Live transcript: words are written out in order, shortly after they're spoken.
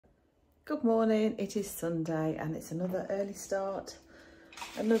Good morning, it is Sunday and it's another early start,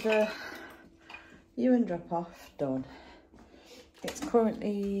 another urine drop off done. It's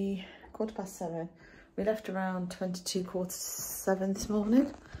currently 7:15. We left around 7:22 this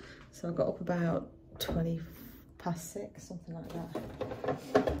morning, so I got up about 6:20, something like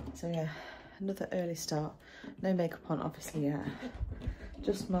that. So yeah, another early start. No makeup on obviously yet,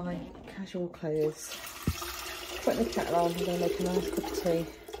 just my casual clothes. Putting the kettle on, I'm going to make a nice cup of tea.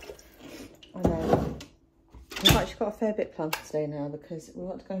 And then we've actually got a fair bit planned for today now because we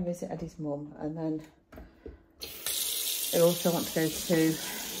want to go and visit Eddie's mum, and then we also want to go to,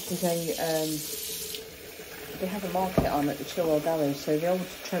 they have a market on at the Chilwell garage, so the old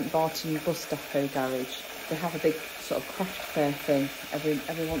Trent Barton bus depot garage, they have a big sort of craft fair thing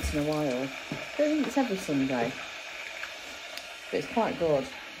every once in a while. I don't think it's every Sunday, but it's quite good.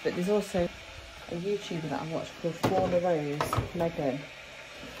 But there's also a YouTuber that I watch called Fauna Rose, Megan,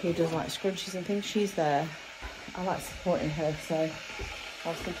 who does like scrunchies and things. She's there. I like supporting her, so I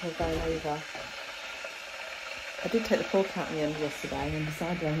was thinking of going over. I did take the pork out in the end yesterday and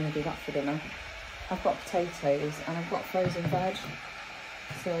decided I'm going to do that for dinner. I've got potatoes and I've got frozen veg,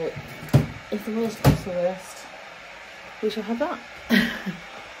 so if the worst comes to the worst, we shall have that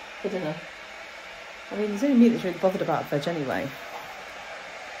for dinner. I mean, there's only me that's really bothered about veg anyway.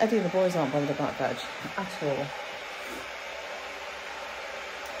 Eddie and the boys aren't bothered about veg at all,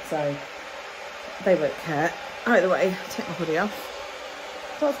 so they won't care. Either way, take my hoodie off.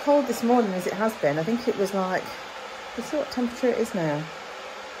 It's not as cold this morning as it has been. I think it was like, let's see what temperature it is now.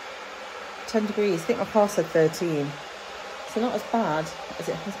 10 degrees. I think my car said 13. So not as bad as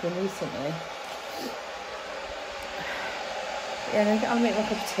it has been recently. Yeah, I'm going to get on and make my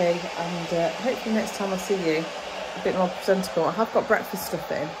cup of tea, and hopefully next time I see you, a bit more presentable. I have got breakfast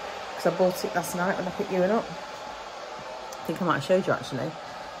stuff in because I bought it last night when I picked you up. I think I might have showed you actually.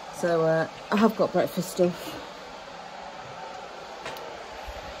 So I have got breakfast stuff.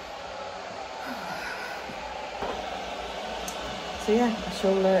 So yeah, I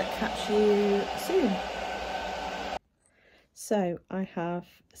shall catch you soon. So I have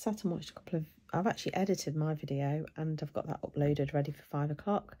sat and watched a couple of, I've actually edited my video and I've got that uploaded ready for 5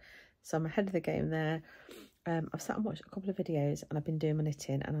 o'clock. So I'm ahead of the game there. I've sat and watched a couple of videos and I've been doing my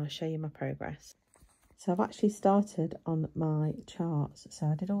knitting, and I'll show you my progress. So I've actually started on my charts. So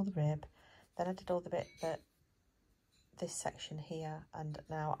I did all the rib, then I did all the bit that this section here, and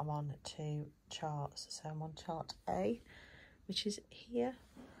now I'm on to charts. So I'm on chart A, which is here,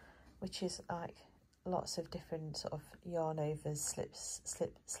 which is like lots of different sort of yarn overs, slips,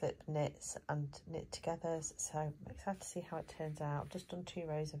 slip knits and knit togethers. So I'm excited to see how it turns out. I've just done 2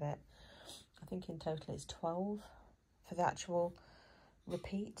 rows of it. I think in total it's 12 for the actual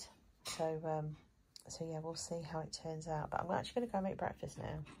repeat. So so yeah, we'll see how it turns out. But I'm actually going to go make breakfast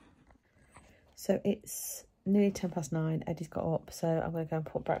now. So it's nearly 9:10. Eddie's got up, so I'm going to go and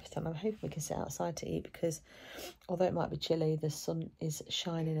put breakfast on. I'm hoping we can sit outside to eat because although it might be chilly, the sun is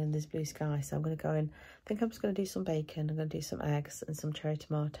shining and there's blue sky. So I'm going to go and I think I'm just going to do some bacon. I'm going to do some eggs and some cherry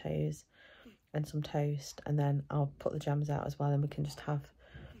tomatoes and some toast, and then I'll put the jams out as well, and we can just have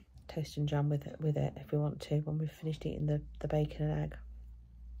toast and jam with it if we want to when we've finished eating the bacon and egg.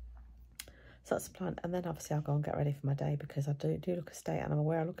 So that's the plan. And then obviously I'll go and get ready for my day because I do look a state, and I'm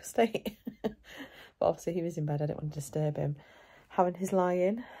aware I look a state. But obviously he was in bed, I didn't want to disturb him having his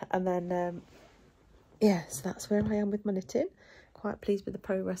lie-in. And then yeah, so that's where I am with my knitting. Quite pleased with the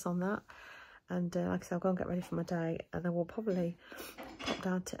progress on that. And like I said, I'll go and get ready for my day, and then we'll probably pop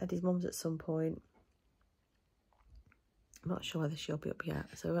down to Eddie's mum's at some point. I'm not sure whether she'll be up yet,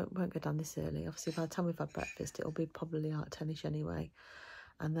 so I won't go down this early. Obviously by the time we've had breakfast it'll be probably like 10ish anyway.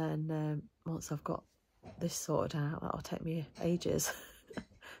 And then once I've got this sorted out, that'll take me ages.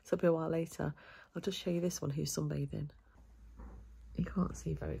 So it'll be a while later. I'll just show you this one who's sunbathing. You can't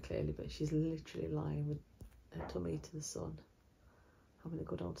see very clearly, but she's literally lying with her tummy to the sun, having a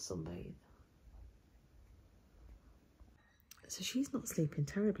good old sunbathe. So she's not sleeping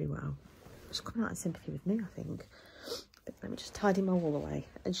terribly well. She's coming out in sympathy with me, I think. But let me just tidy my wool away.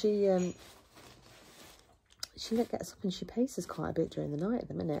 And she gets up and she paces quite a bit during the night at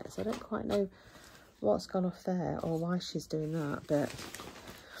the minute, so I don't quite know what's gone off there or why she's doing that, but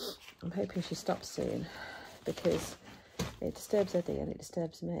I'm hoping she stops soon because it disturbs Eddie and it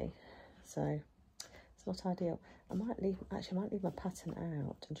disturbs me, so it's not ideal. I might leave my pattern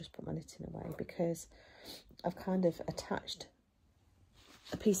out and just put my knitting away because I've kind of attached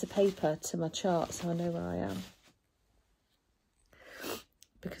a piece of paper to my chart so I know where I am,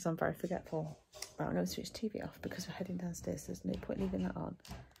 because I'm very forgetful. Right, I'm going to switch TV off because we're heading downstairs. There's no point leaving that on.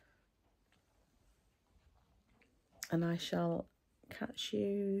 And I shall catch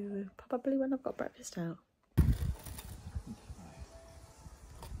you probably when I've got breakfast out.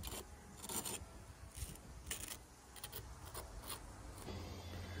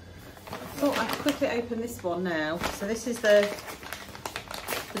 I thought I'd quickly open this one now. So this is the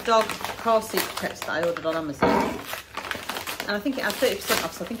dog car seat protector that I ordered on Amazon. And I think it had 30%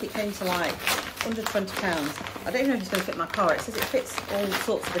 off, so I think it came to like under £20. I don't even know if it's going to fit my car. It says it fits all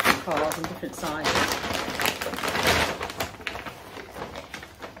sorts of different cars and different sizes.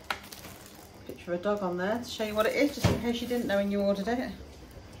 Picture of a dog on there to show you what it is, just in case you didn't know when you ordered it.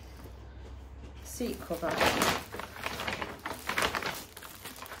 Seat cover.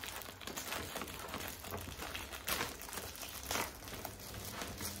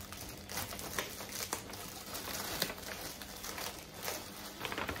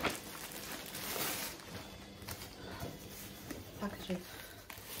 Packaging.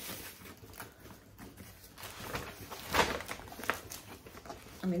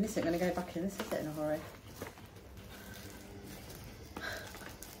 I mean, this isn't going to go back in this, is it, in a hurry?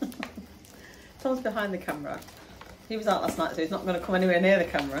 Tom's behind the camera. He was out last night, so he's not going to come anywhere near the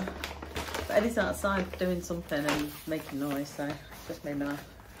camera. But Eddie's outside doing something and making noise, so it just made me laugh.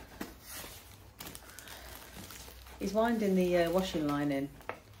 He's winding the washing line in.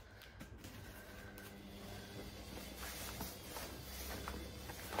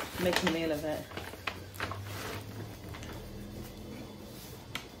 Making a meal of it.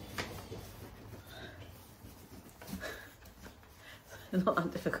 It's not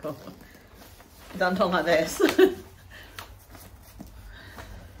that difficult. Done like this.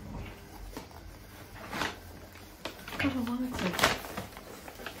 God almighty.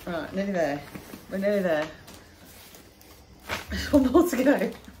 Right, nearly there. We're nearly there. There's one more to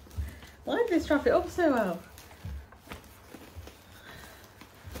go. Why did they strap it up so well?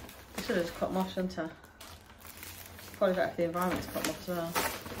 I should have just cut them off, shouldn't I? Probably better for the environment to cut them off as well.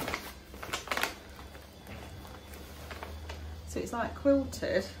 So it's like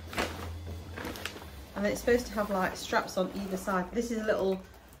quilted, and it's supposed to have like straps on either side. This is a little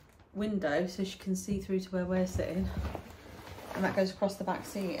window so she can see through to where we're sitting, and that goes across the back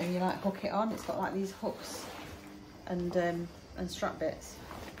seat, and you like hook it on. It's got like these hooks and strap bits.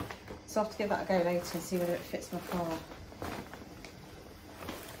 So I'll have to give that a go later and see whether it fits my car.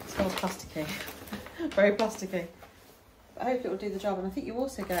 It smells plasticky, very plasticky. But I hope it will do the job. And I think you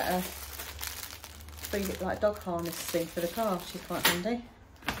also get a free like dog harness thing for the car, which is quite handy.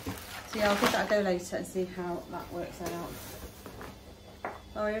 So yeah, I'll give that a go later and see how that works out.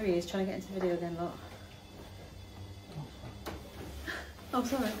 Oh, here he is, trying to get into the video again, look. Oh,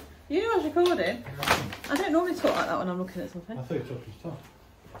 sorry. You knew I was recording? I don't normally talk like that when I'm looking at something. I thought you talked his tongue.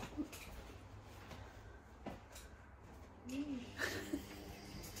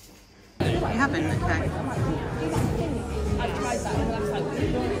 You haven't? Okay. I've tried that last time.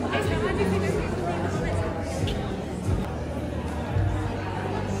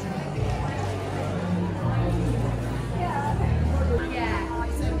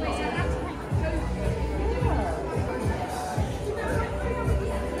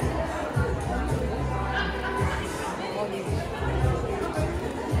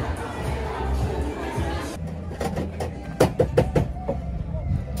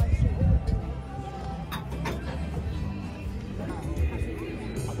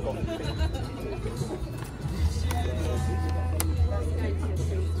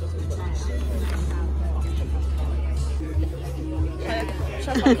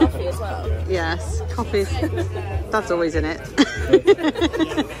 Coffee as well. Yes, coffee. That's always in it.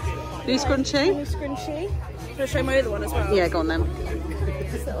 New scrunchie? New scrunchie. Can I show my other one as well? Yeah, go on then.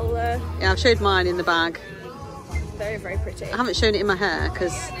 This little, yeah, I've showed mine in the bag. very, very pretty. I haven't shown it in my hair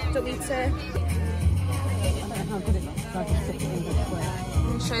because... Don't need to... I don't know how good it looks, so I'll just stick it in this way.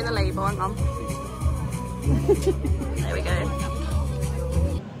 Show you the label, hang on. There we go.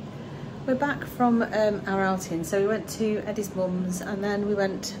 We're back from our outing, so we went to Eddie's mum's, and then we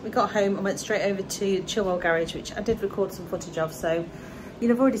got home and went straight over to Chilwell Garage, which I did record some footage of, so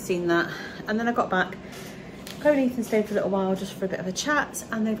you'll have already seen that. And then I got back. Chloe and Ethan stayed for a little while just for a bit of a chat,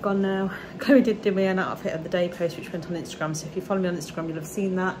 and they've gone now. Chloe did me an outfit of the day post, which went on Instagram, so if you follow me on Instagram, you'll have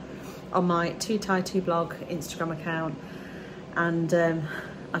seen that on my 2Tie2Blog Instagram account. And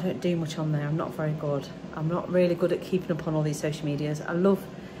I don't do much on there. I'm not very good. I'm not really good at keeping up on all these social medias. I love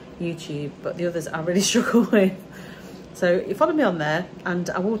YouTube, but the others I really struggle with. So you follow me on there, and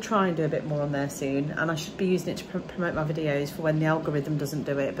I will try and do a bit more on there soon, and I should be using it to promote my videos for when the algorithm doesn't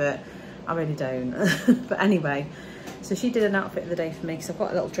do it, but I really don't. But anyway, so she did an outfit of the day for me, because I've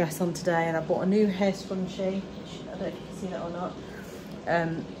got a little dress on today, and I bought a new hair scrunchie. I don't know if you can see that or not.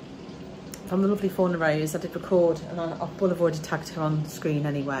 from the lovely Fauna Rose. I did record, and I will have already tagged her on screen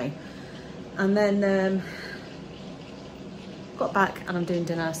anyway. And then got back and I'm doing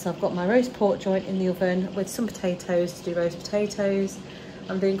dinner. So I've got my roast pork joint in the oven with some potatoes to do roast potatoes.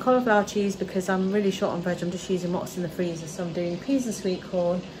 I'm doing cauliflower cheese because I'm really short on veg. I'm just using what's in the freezer. So I'm doing peas and sweet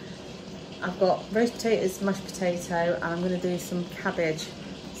corn. I've got roast potatoes, mashed potato, and I'm going to do some cabbage.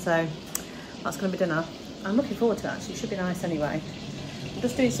 So that's going to be dinner. I'm looking forward to it actually. It should be nice anyway. I'm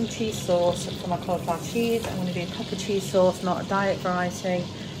just doing some cheese sauce for my cauliflower cheese. I'm going to do proper cheese sauce, not a diet variety,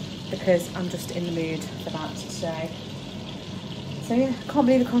 because I'm just in the mood for that today. So yeah, I can't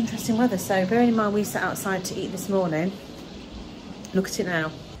believe the contrasting weather. So bearing in mind we sat outside to eat this morning. Look at it now.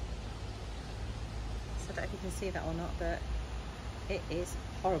 So I don't know if you can see that or not, but it is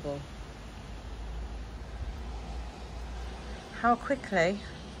horrible. How quickly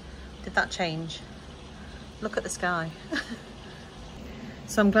did that change? Look at the sky.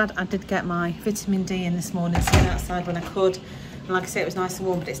 So I'm glad I did get my vitamin D in this morning, sitting outside when I could. And like I say, it was nice and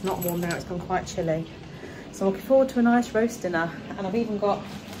warm, but it's not warm now, it's gone quite chilly. So I'm looking forward to a nice roast dinner. And I've even got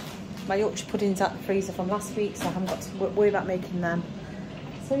my Yorkshire puddings out the freezer from last week, so I haven't got to worry about making them.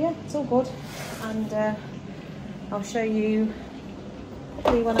 So yeah, it's all good. And I'll show you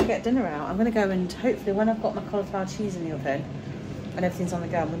probably when I get dinner out. I'm going to go and hopefully when I've got my cauliflower cheese in the oven and everything's on the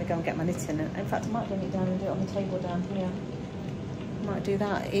go, I'm going to go and get my knitting. In fact, I might bring it down and do it on the table down here. I might do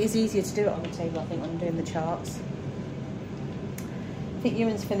that. It is easier to do it on the table, I think, when I'm doing the charts. I think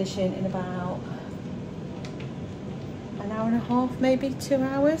Ewan's finishing in about an hour and a half, maybe 2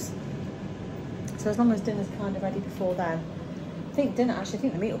 hours. So as long as dinner's kind of ready before then. I think the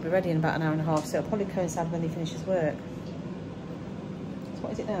meat will be ready in about an hour and a half, so it'll probably coincide when he finishes work. So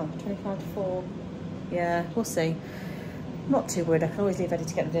what is it now? 25 to 4? Yeah, we'll see. I'm not too worried. I can always leave ready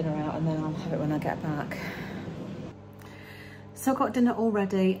to get the dinner out and then I'll have it when I get back. So I've got dinner all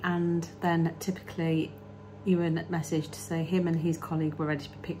ready, and then typically Ewan messaged to say him and his colleague were ready to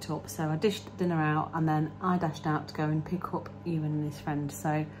be picked up. So I dished dinner out and then I dashed out to go and pick up Ewan and his friend.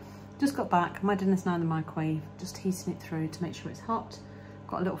 So just got back, my dinner's now in the microwave, just heating it through to make sure it's hot.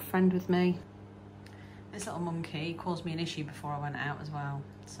 Got a little friend with me. This little monkey caused me an issue before I went out as well.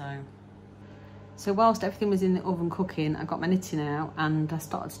 So whilst everything was in the oven cooking, I got my knitting out and I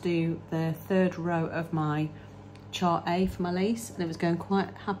started to do the third row of my chart A for my lace, and it was going quite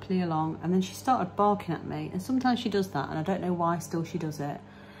happily along, and then she started barking at me, and sometimes she does that and I don't know why still she does it. I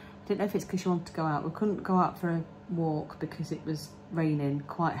don't know if it's because she wanted to go out. We couldn't go out for a walk because it was raining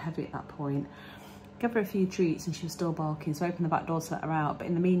quite heavy at that point. Gave her a few treats and she was still barking, so I opened the back door to let her out, but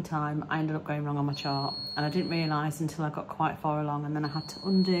in the meantime I ended up going wrong on my chart and I didn't realise until I got quite far along, and then I had to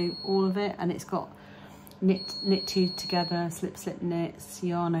undo all of it, and it's got knit two together, slip knits,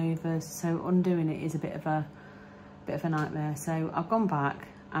 yarn overs, so undoing it is a bit of a nightmare. So I've gone back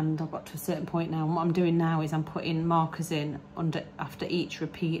and I've got to a certain point now, and what I'm doing now is I'm putting markers in after each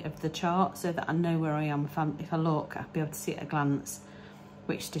repeat of the chart so that I know where I am. If I look, I'll be able to see at a glance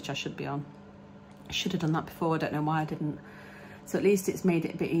which stitch I should be on. I should have done that before, I don't know why I didn't. So at least it's made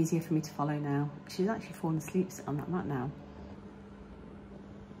it a bit easier for me to follow now. She's actually fallen asleep on that mat now.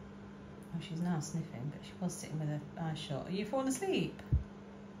 Oh, she's now sniffing, but she was sitting with her eyes shut. Are you falling asleep?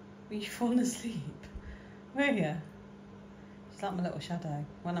 Were you falling asleep? Where are you? She's like my little shadow.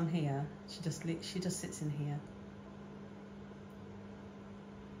 When I'm here, she just sits in here.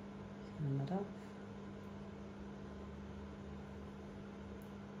 She's gonna nod off.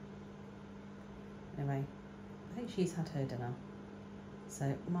 Anyway, I think she's had her dinner.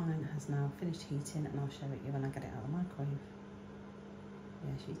 So mine has now finished heating, and I'll show it you when I get it out of the microwave.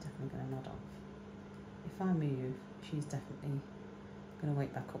 Yeah, she's definitely gonna nod off. If I move, she's definitely gonna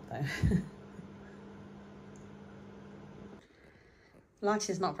wake back up though.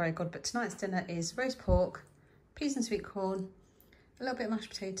 Lighting's not very good, but tonight's dinner is roast pork, peas and sweet corn, a little bit of mashed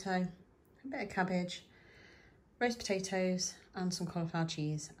potato, a bit of cabbage, roast potatoes and some cauliflower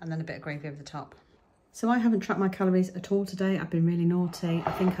cheese, and then a bit of gravy over the top. So I haven't tracked my calories at all today. I've been really naughty.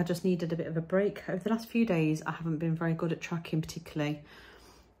 I think I just needed a bit of a break. Over the last few days, I haven't been very good at tracking particularly,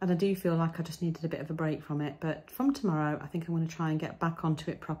 and I do feel like I just needed a bit of a break from it. But from tomorrow, I think I'm going to try and get back onto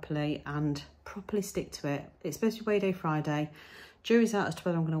it properly and properly stick to it. It's supposed to be weigh day Friday. Jury's out as to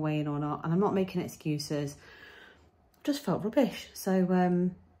whether I'm going to weigh in or not, and I'm not making excuses. Just felt rubbish, so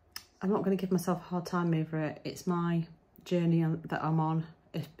I'm not going to give myself a hard time over it. It's my journey that I'm on,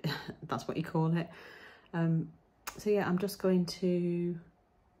 if that's what you call it. So yeah, I'm just going to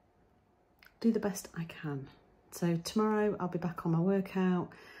do the best I can. So tomorrow I'll be back on my workout.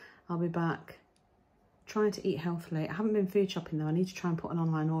 I'll be back trying to eat healthily. I haven't been food shopping though. I need to try and put an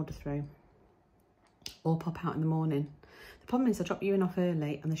online order through. or pop out in the morning. The problem is I drop you in off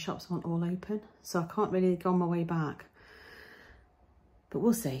early and the shops aren't all open, so I can't really go on my way back. But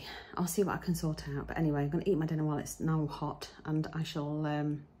we'll see. I'll see what I can sort out. But anyway, I'm going to eat my dinner while it's now hot, and I shall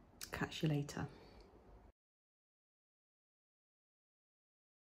catch you later.